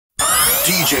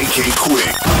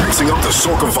DjKquick, mixing up the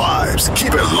soca vibes.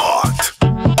 Keep it locked.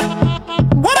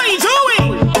 What are you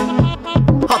doing?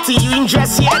 Hot to you in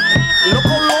dress yet? Look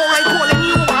how low I'm calling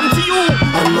you. I'm to you.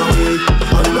 On my way,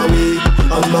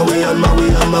 on my way, on my way,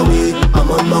 on my way, on my way.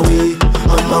 I'm on my way,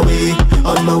 on my way,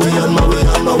 on my way, on my way,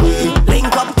 on my way.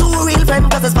 Link up to a real friend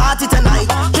cause it's party tonight.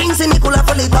 Drinks in the cooler,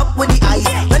 fill it up with the ice.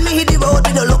 When me hit the road,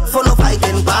 we don't look for no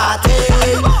fighting party.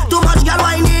 Too much girl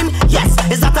whining, yes,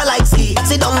 is that a like see?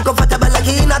 Sit down comfortable like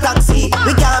in a taxi.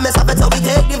 We can't mess up it so we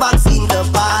take the vaccine to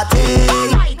party.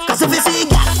 Cause if you see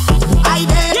girl, I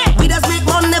did, we just make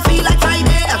money feel like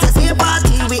Friday. As I say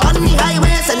party, we on the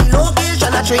highway, send the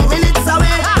location at 3 minutes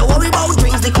away. Don't worry about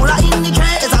drinks, the cooler in the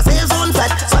tray is a safe zone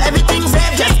set. So everything's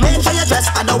safe, just make sure you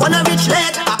dress. I don't wanna reach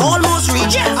late, I almost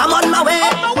reach. I'm on my way,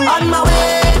 on my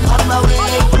way, on my way,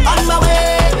 on my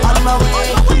way, on my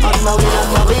way, on my way,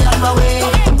 on my way, on my way,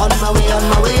 on my way, on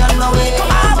my way, on my way.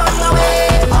 I'm on my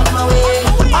way, on my way,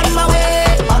 on my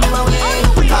way, on my way.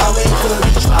 Can't wait to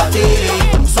reach party,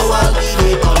 so I'll be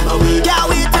there on my way. Can't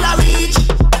wait till I reach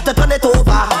to turn it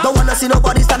over. Don't wanna see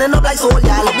nobody standing up like soul,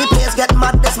 yeah. Let the place get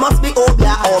mad, this must be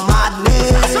obia or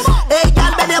madness. Hey,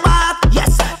 girl, bend your back,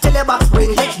 yes, till your back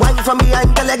spring. Take wine from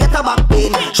behind till you get a back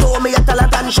pain. Show me your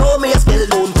talent and show me your skill,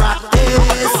 don't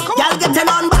practice. Girl, getting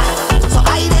on back, so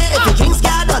I there. If your drinks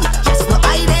get done, just no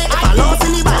I there. If I lost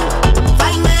in the back,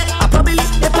 find me. I probably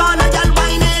lift the corner, girl,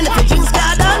 whining. If your drinks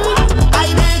get done,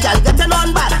 I there. Girl, getting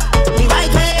on back, the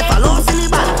right way. If I lost in the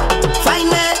back, find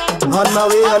me. On my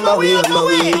way, on my way, on my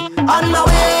way, on my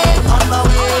way, on my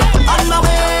way, on my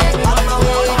way, on my way, on my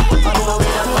way, on my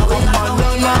way, on my way, on my way,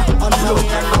 on my way.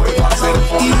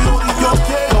 Y yo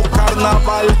quiero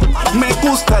carnaval, me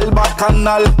gusta el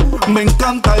bacanal, me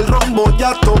encanta el ron, voy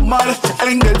a tomar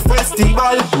en el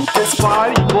festival. Es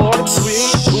 5, 4,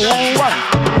 3, 2, 1.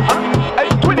 Hey,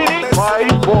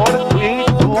 5, 4, 3,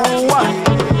 2, 1.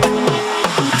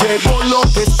 Llegó lo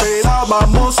que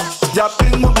esperábamos, ya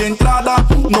tengo mi entrada,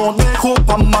 no dejo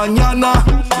pa' mañana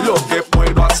lo que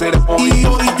puedo hacer hoy. Y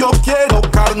hoy yo quiero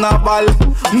carnaval,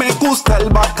 me gusta el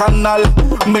bacanal,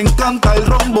 me encanta el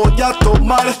ron, voy a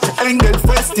tomar en el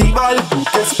festival.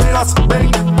 ¿Qué esperas?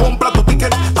 Ven, compra tu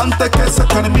ticket antes que se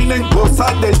termine,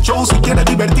 goza del show. Si quieres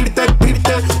divertirte,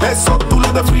 irte, eso tú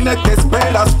lo defines. ¿Qué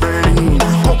esperas? Ven,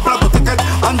 compra tu ticket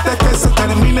antes que se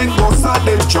termine, goza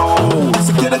del show.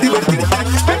 Si quieres divertirte,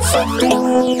 eso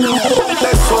tú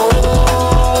eso.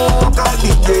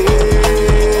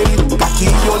 Aquí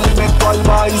yo le meto al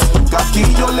maíz, aquí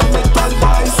yo le meto al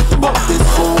maíz. Bote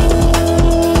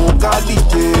soca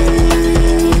DJ,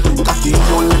 aquí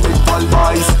yo le meto al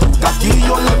maíz, aquí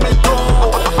yo le meto.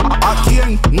 ¿A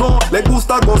quién no le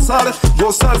gusta gozar,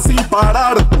 gozar sin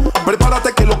parar?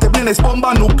 Prepárate que lo que viene es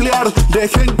bomba nuclear, de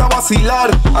gente a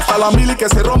vacilar, hasta la mili que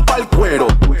se rompa el cuero.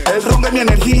 El ron es mi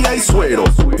energía y suero,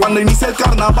 cuando inicie el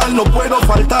carnaval no puedo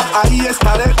faltar, ahí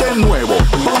estaré de nuevo.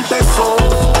 Ponte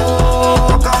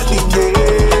soca DJ,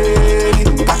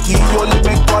 aquí yo le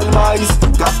meto al maíz,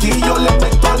 aquí yo le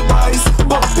meto al maíz.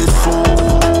 Ponte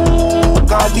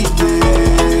soca DJ,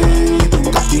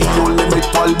 aquí yo le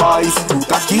meto al maíz,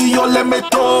 aquí yo le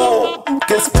meto.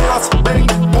 ¿Qué esperas? Ven,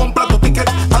 compra tu ticket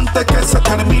antes que se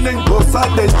termine, goza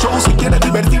del show. Si quieres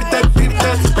divertirte,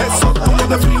 irte, eso tú lo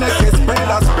defines. ¿Qué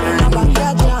esperas? Ven,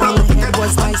 compra tu ticket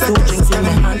antes que se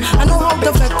termine. I know how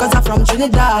to flex cause I'm from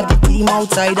Trinidad. The team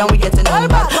outside and we getting all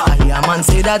bad. I hear a man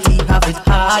say that he have it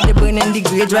hard. They burning the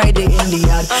grade right there in the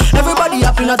yard. Everybody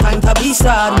happy, no time to be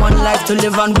sad. One life to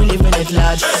live and we living it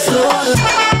large.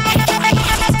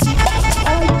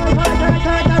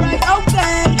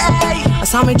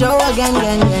 Sammy Jo again.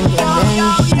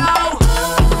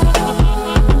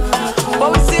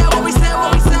 What we say? We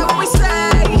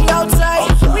outside.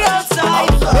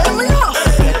 Here we go.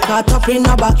 Caught up in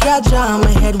a backyard jam.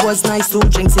 My head was nice, 2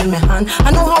 drinks in my hand.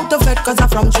 I know how to flex cause I'm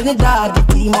from Trinidad. The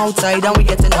team outside and we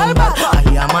getting all bad. I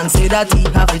hear a man say that he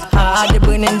have it hard. They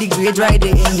burning the grade right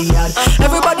there in the yard.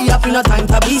 Everybody happy, no time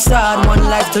to be sad. One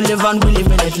life to live and we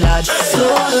living it large. So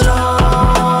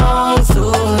long,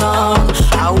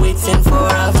 I'm waiting for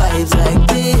our vibes like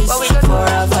this. For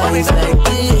our vibes like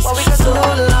this. So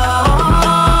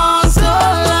long,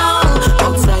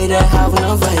 outside I have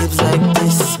no vibes like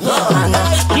this. And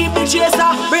keep the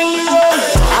chaser, bring the road.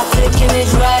 I'm taking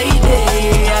it right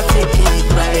there, I'm taking it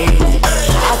right there.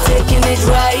 I'm taking it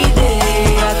right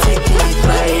there, I'm taking it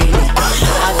right there.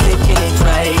 I'm taking it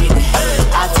right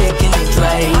there, I'm taking it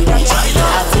right there.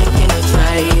 I'm taking it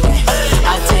right there,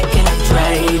 I'm taking it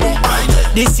right there.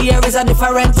 This year is a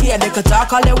different year. They could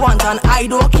talk all they want and I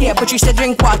don't care. But you should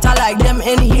drink water like them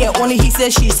in here. Only he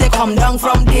says, she say, come down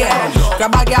from there.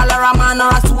 Grab a gal or a man or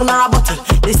a spoon or a bottle.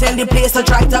 They send the place to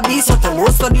try to be subtle.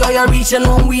 Most of the oil reaching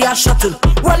home, we are shuttle.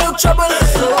 Well, look trouble.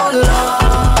 So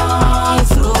long,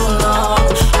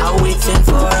 I'm waiting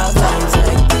for a vibes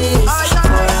like this.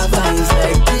 For a vibes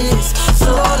like this.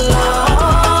 So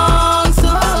long,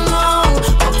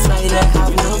 outside I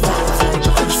have no vibes like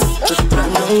this.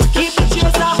 Keep the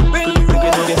chase up, bring the road.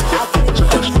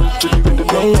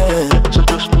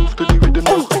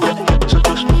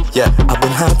 Yeah, I've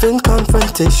been having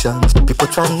confrontations. People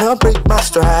trying to break my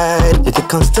stride. Yeah, they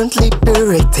constantly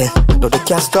berating. No, they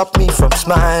can't stop me from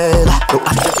smile. No,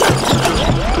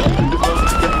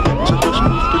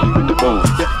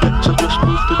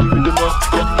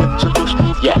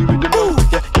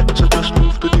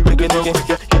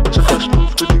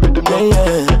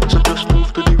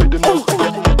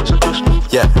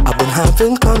 yeah, I've been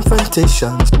having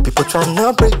confrontations. People trying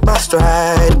to break my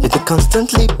stride. Yeah, they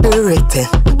constantly berating.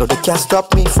 No, they can't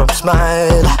stop me from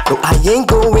smile. No, I ain't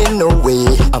going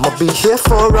nowhere. I'ma be here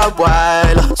for a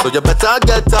while. So you better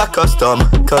get accustomed,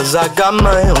 cause I got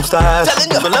my own style. So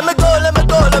let me go, let me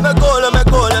go, let me go, let me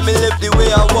go. Let me live the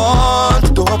way I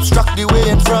want. Don't obstruct the way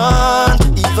in front,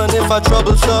 even if I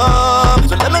troublesome.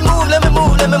 So let me move, let me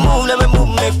move, let me move, let me move.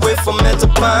 Make way for me to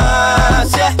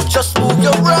pass, yeah. Just move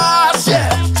your ass, yeah.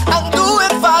 And do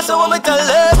it fast, I want me to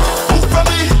live. Move from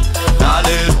me,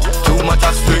 darling. Too much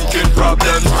of thinking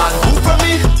problems. And move from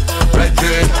me,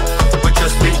 Riddim. We're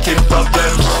just thinking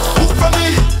problems. Move from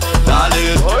me,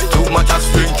 darling. Too much of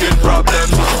thinking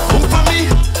problems. Move from me,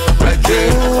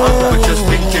 Riddim. We're just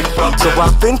thinking problems. So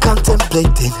I've been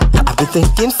contemplating. I've been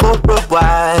thinking for a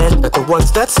while. That the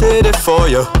ones that said it for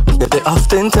you, yeah, they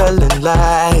often telling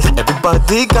lies.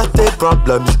 Everybody got their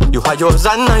problems. You have yours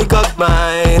and I got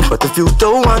mine. But if you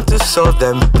don't want to solve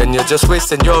them, then you're just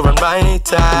wasting your and my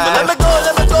time. But let me go,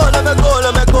 let me go, let me go,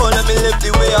 let me go. Let me live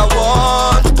the way I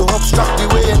want. Don't obstruct the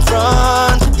way in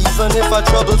front, even if I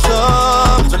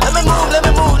troublesome. So let me move, let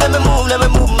me move, let me move, let me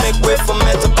move. Make way for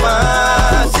me to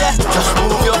pass, yeah. Just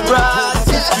move your brass,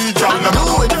 yeah.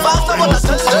 Do it fast, I wanna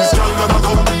tell you.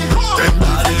 Then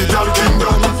give me the girl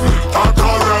kingdom, a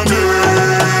coronation.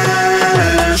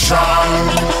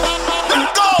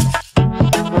 Go!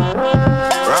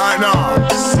 Right now,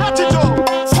 set it up,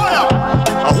 fire!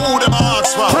 Who them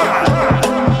ask for?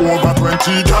 Over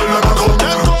 20 gal them a come,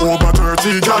 over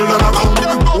 30 gal them a come,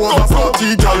 over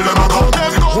 40 gal them a come,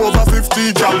 over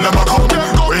 50 gal them a come.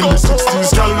 When the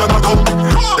 60s gal them a come,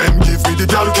 then give me the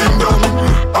gal kingdom,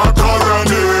 a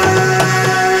coronation.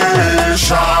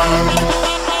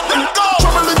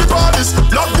 Trouble in the palace,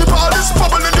 lock the palace,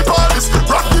 bubble in the palace,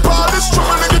 rock the palace,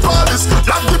 trouble in the palace,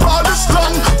 lock the palace,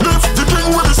 long live the king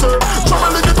with the sir.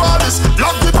 Trouble in the palace,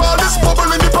 lock the palace,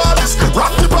 bubble in the palace,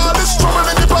 rock the palace, trouble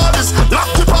in the palace, lock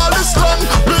the palace, long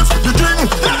live the king.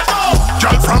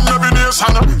 Girl from every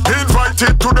nation,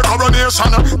 invited to the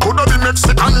coronation. Could have been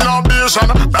Mexican nation.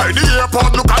 By the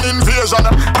airport, look an invasion.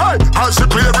 Hey, as you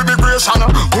clear immigration,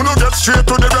 who no get straight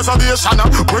to the reservation.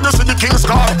 When you see the king's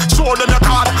card, show them your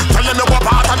card. Tell them you were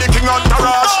part of the king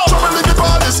entourage. Trouble in the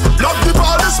palace, lock the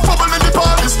palace, bubble in the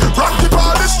palace, rock the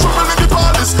palace, trouble in the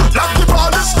palace, lock the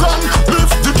palace, long live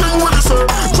the king with the sir.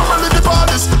 Trouble in the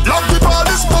palace, lock the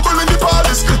palace, bubble in the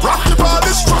palace, rock the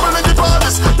palace, trouble in the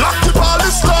palace, lock the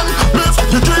palace, long live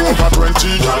the king. Over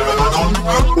 20 gal them a come,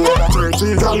 over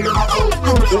 30 gal them a come,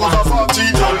 over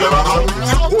 40 gal them a come,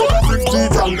 over 50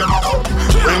 gal them a come.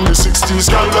 When the 60s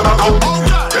gal them a come,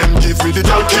 then give me the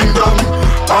gal kingdom,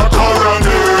 a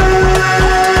coronation.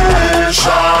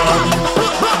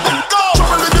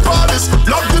 Trouble in the palace,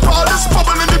 lock the palace,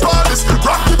 bubble in the palace,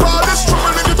 rock the palace,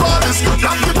 trouble in the palace,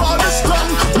 lock the palace, long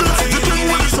live the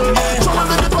king with the sun. Trouble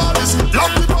in the palace,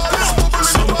 lock the palace, bubble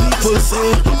in the palace. Some people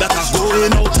say that I'm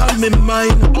going out of my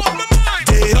mind.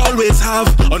 They always have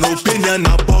an opinion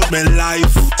about my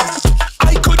life.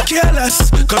 I could care less,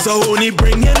 cause I only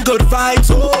bring in good vibes.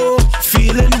 Oh,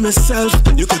 feeling myself,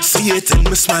 you could see it in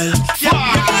my smile.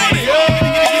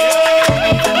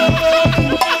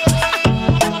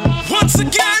 Once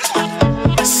again,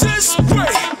 Sizwe.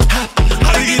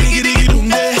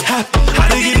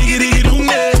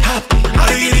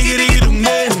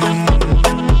 Come on.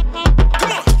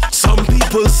 Some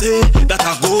people say that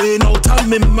I'm going out of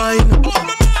my mind.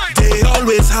 They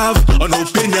always have an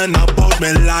opinion about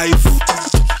my life.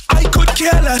 I could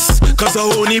care less, cause I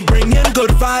only bring in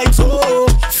good vibes. Oh,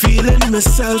 feeling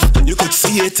myself, you could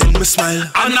see it in my smile.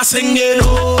 I'm not singing,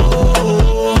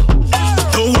 oh,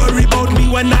 don't worry about me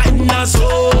when I'm in a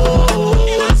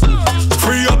zone.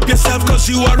 Free up yourself, cause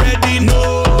you already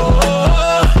know.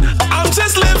 I'm just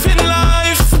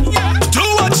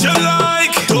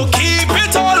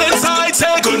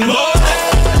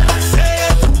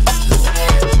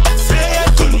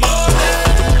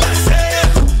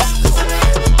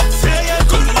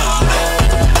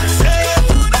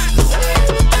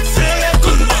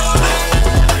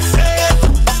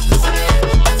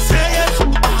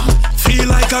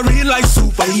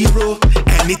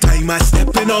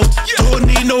out. Don't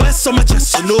need no S on my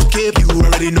chest, so no cape. You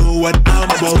already know what I'm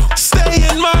about. Stay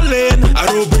in my lane, I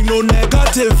don't bring no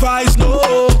negative vibes, no.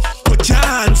 Put your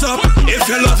hands up if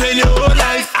you're loving your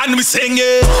life, and we sing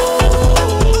it.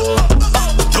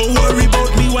 Don't worry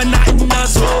about me when I'm in the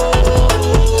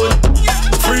zone.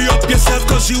 Free up yourself,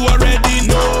 cause you already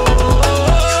know.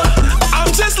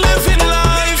 I'm just living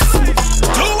life.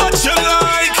 Do what you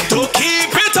like. Don't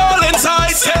keep it all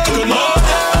inside. Say good morning.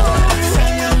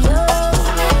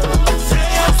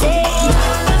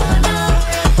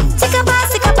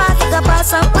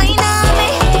 Some wine on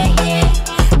me,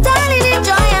 darling,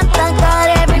 enjoy and thank God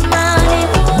every morning.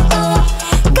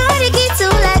 Gotta get to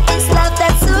like this love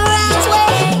that surrounds me,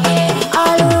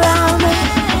 all around me.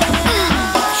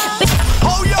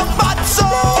 Oh, you're bad so.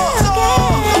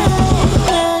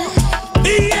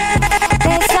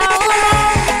 There's so much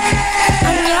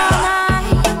on your mind.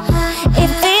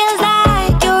 It feels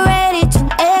like you're ready to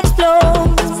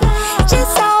explode.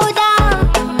 Just hold on,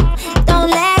 don't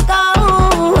let go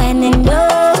when it knows.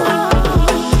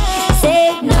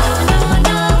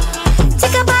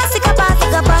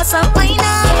 Some wine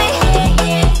on me,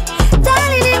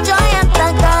 darling, enjoy and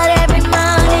thank God every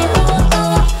morning.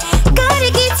 Gotta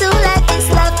get to like this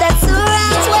love that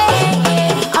surrounds me,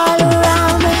 all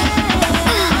around me.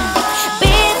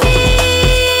 Baby,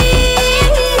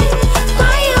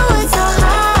 why you went so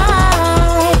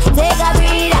high? Take a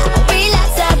breather,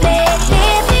 relax a bit.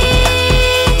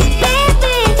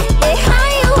 Baby, they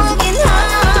high you working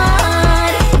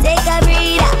hard. Take a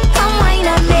breather, come wine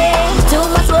on me. Too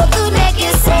much work to make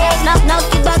you say. Knock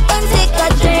it back and take a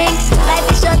drink. Life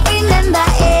is short, remember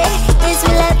it. This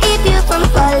will help keep you from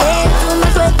falling. Too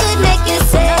much work could make you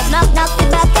sick. Knock it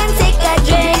back and take a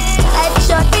drink. Life is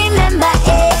short, remember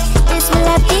it. This will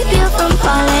help keep you from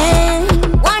falling.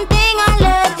 One thing I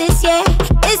learned this year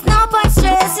is no point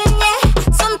stressing, yeah.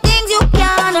 Some things you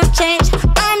cannot change,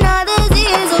 and others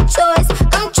is a choice.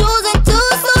 I'm choosing to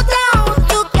slow down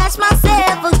to catch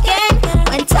myself again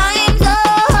when time's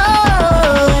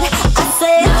hard. I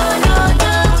say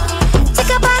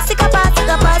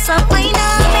some wine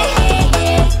on me,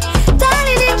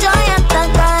 darling, enjoy and thank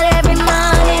God every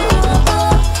morning.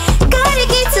 Gotta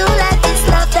get to like this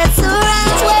love that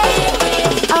surrounds me,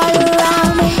 all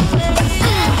around me.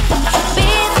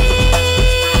 Baby,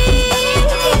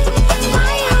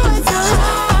 why you so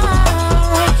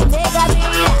high? Take a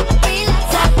breather,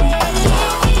 relax a bit.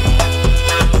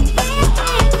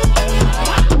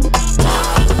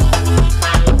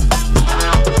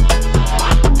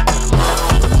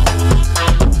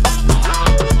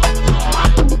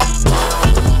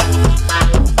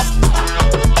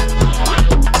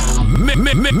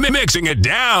 Mixing it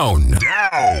down.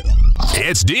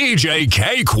 It's DJ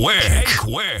K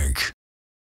Quick.